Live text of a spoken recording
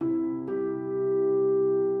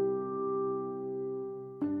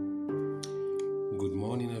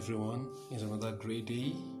everyone. It's another great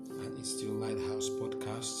day, and it's still Lighthouse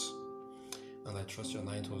Podcasts. And I trust your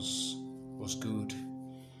night was good.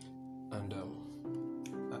 And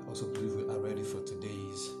I also believe we are ready for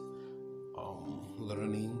today's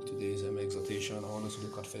learning, today's exhortation. I want us to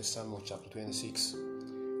look at 1 Samuel chapter 26.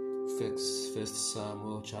 1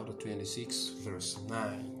 Samuel chapter 26, verse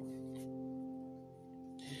 9.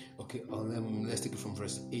 Okay, let's take it from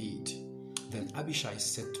verse 8. Then Abishai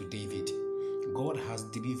said to David, God has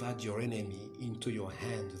delivered your enemy into your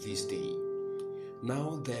hand this day.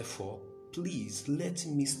 Now, therefore, please let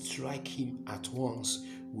me strike him at once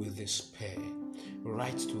with the spear,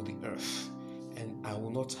 right to the earth, and I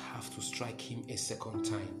will not have to strike him a second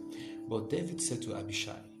time. But David said to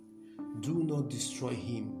Abishai, do not destroy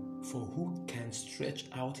him, for who can stretch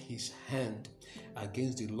out his hand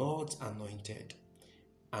against the Lord's anointed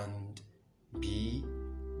and be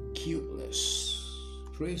guiltless?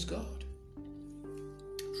 Praise God.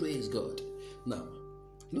 Praise God. Now,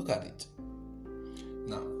 look at it.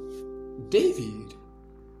 Now, David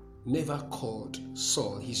never called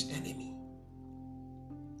Saul his enemy.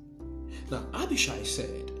 Now, Abishai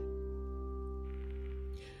said,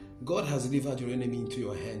 God has delivered your enemy into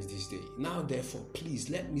your hands this day. Now, therefore, please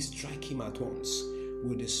let me strike him at once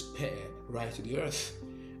with a spear right to the earth,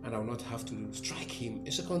 and I will not have to strike him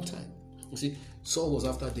a second time. You see, Saul was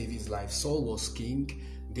after David's life. Saul was king.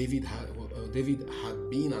 David had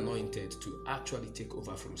been anointed to actually take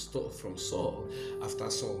over from Saul after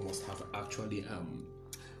Saul must have actually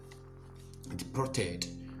departed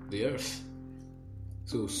the earth.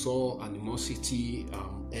 So Saul, animosity,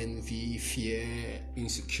 envy, fear,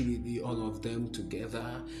 insecurity, all of them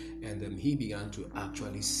together, and then he began to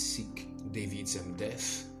actually seek David's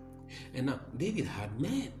death. And now David had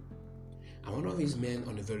men. And one of his men,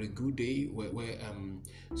 on a very good day, where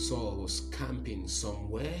Saul was camping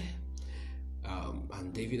somewhere,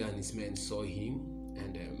 and David and his men saw him,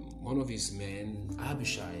 and one of his men,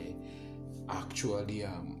 Abishai, actually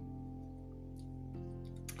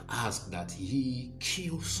asked that he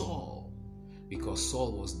kill Saul, because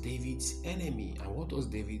Saul was David's enemy. And what was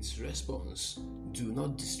David's response? Do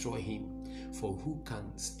not destroy him, for who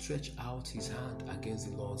can stretch out his hand against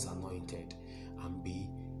the Lord's anointed and be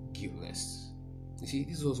guiltless? You see,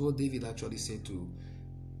 this was what David actually said to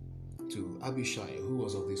Abishai, who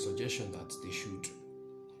was of the suggestion that they should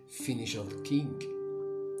finish off the king.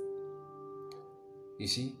 You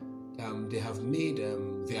see, they have made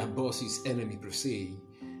their boss's enemy per se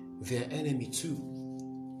their enemy too.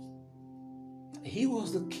 He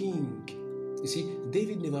was the king. You see,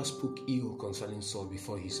 David never spoke ill concerning Saul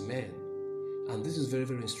before his men, and this is very,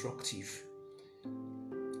 very instructive.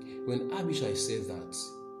 When Abishai said that,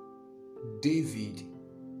 David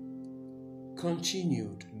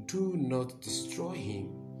continued, do not destroy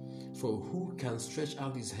him, for who can stretch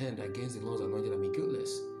out his hand against the Lord's anointed and be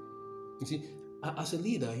guiltless? You see, as a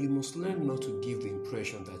leader, you must learn not to give the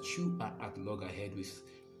impression that you are at loggerhead with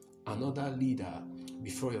another leader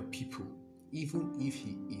before your people, even if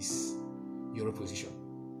he is your opposition.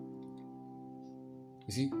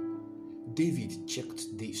 You see, David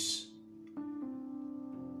checked this.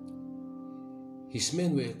 His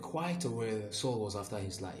men were quite aware that Saul was after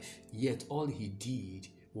his life, yet all he did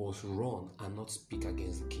was run and not speak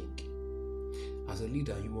against the king. As a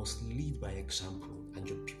leader, you must lead by example, and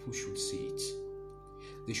your people should see it.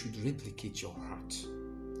 They should replicate your heart.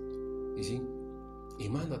 You see, a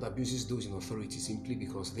man that abuses those in authority simply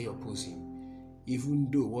because they oppose him,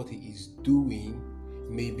 even though what he is doing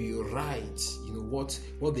may be right,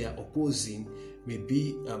 what they are opposing may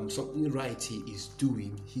be something right he is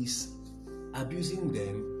doing, he's abusing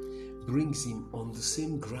them, brings him on the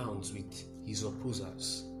same grounds with his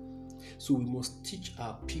opposers. So we must teach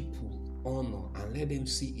our people honor and let them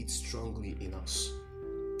see it strongly in us.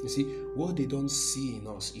 You see, what they don't see in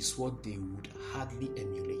us is what they would hardly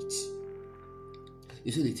emulate.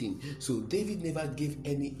 You see the thing? So David never gave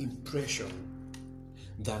any impression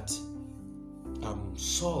that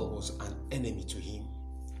Saul was an enemy to him.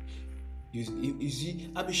 You see,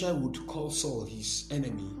 Abishai would call Saul his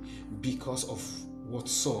enemy because of what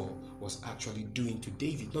Saul was actually doing to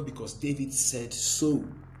David, not because David said so.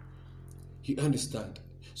 You understand?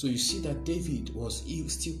 So you see that David was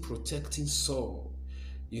still protecting Saul.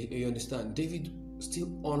 You understand? David still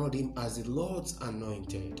honored him as the Lord's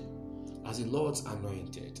anointed. As the Lord's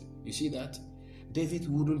anointed. You see that? David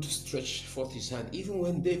wouldn't stretch forth his hand, even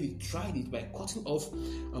when David tried it by cutting off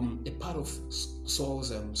a part of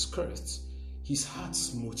Saul's skirts. His heart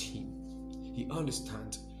smote him. He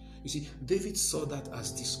understands. You see, David saw that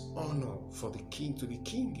as dishonor for the king to be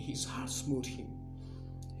king. His heart smote him.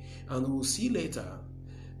 And we'll see later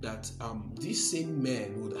that these same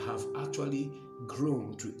men would have actually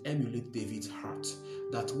grown to emulate David's heart.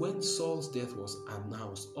 That when Saul's death was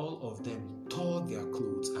announced, all of them tore their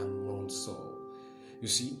clothes and mourned Saul. You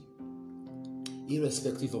see,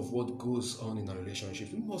 irrespective of what goes on in our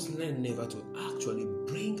relationships, we must learn never to actually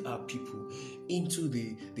bring our people into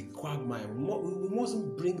the quagmire. We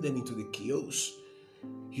mustn't bring them into the chaos.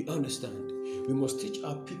 You understand? We must teach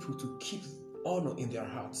our people to keep honor in their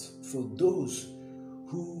hearts for those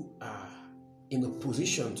who are in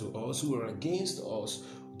opposition to us, who are against us,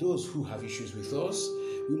 those who have issues with us.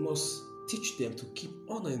 We must teach them to keep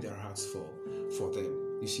honor in their hearts for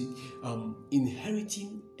them. You see,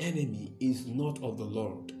 inheriting enemy is not of the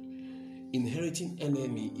Lord. Inheriting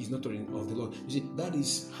enemy is not of the Lord. You see, that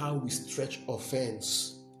is how we stretch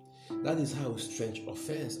offense. That is how we stretch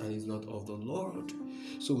offense, and it's not of the Lord.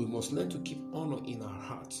 So we must learn to keep honor in our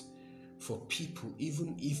hearts for people,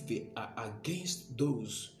 even if they are against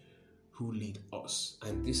those who lead us.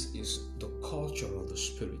 And this is the culture of the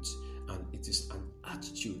Spirit, and it is an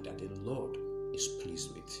attitude that the Lord is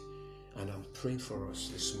pleased with. And I'm praying for us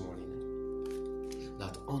this morning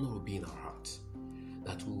that honor will be in our heart,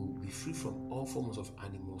 that we will be free from all forms of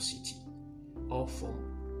animosity, all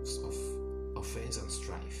forms of offense and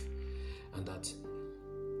strife, and that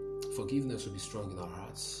forgiveness will be strong in our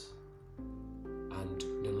hearts, and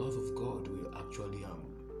the love of God will actually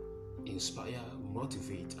inspire,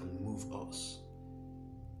 motivate, and move us,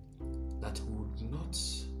 that we would not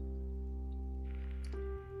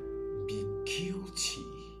be guilty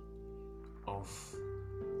of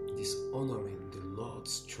dishonoring the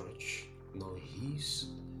Lord's church, nor his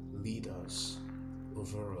leaders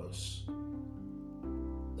over us,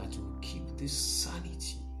 that will keep this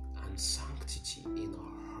sanity and sanctity in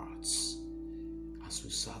our hearts as we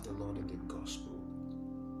serve the Lord in the gospel,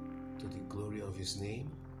 to the glory of his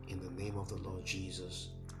name, in the name of the Lord Jesus.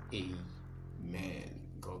 Amen.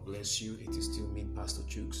 God bless you. It is still me, Pastor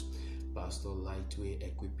Chooks, Pastor Lightway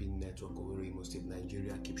Equipping Network, Owerri, Imo State,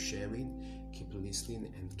 Nigeria. Keep sharing, keep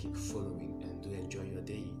listening, and keep following, and do enjoy your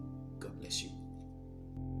day. God bless you.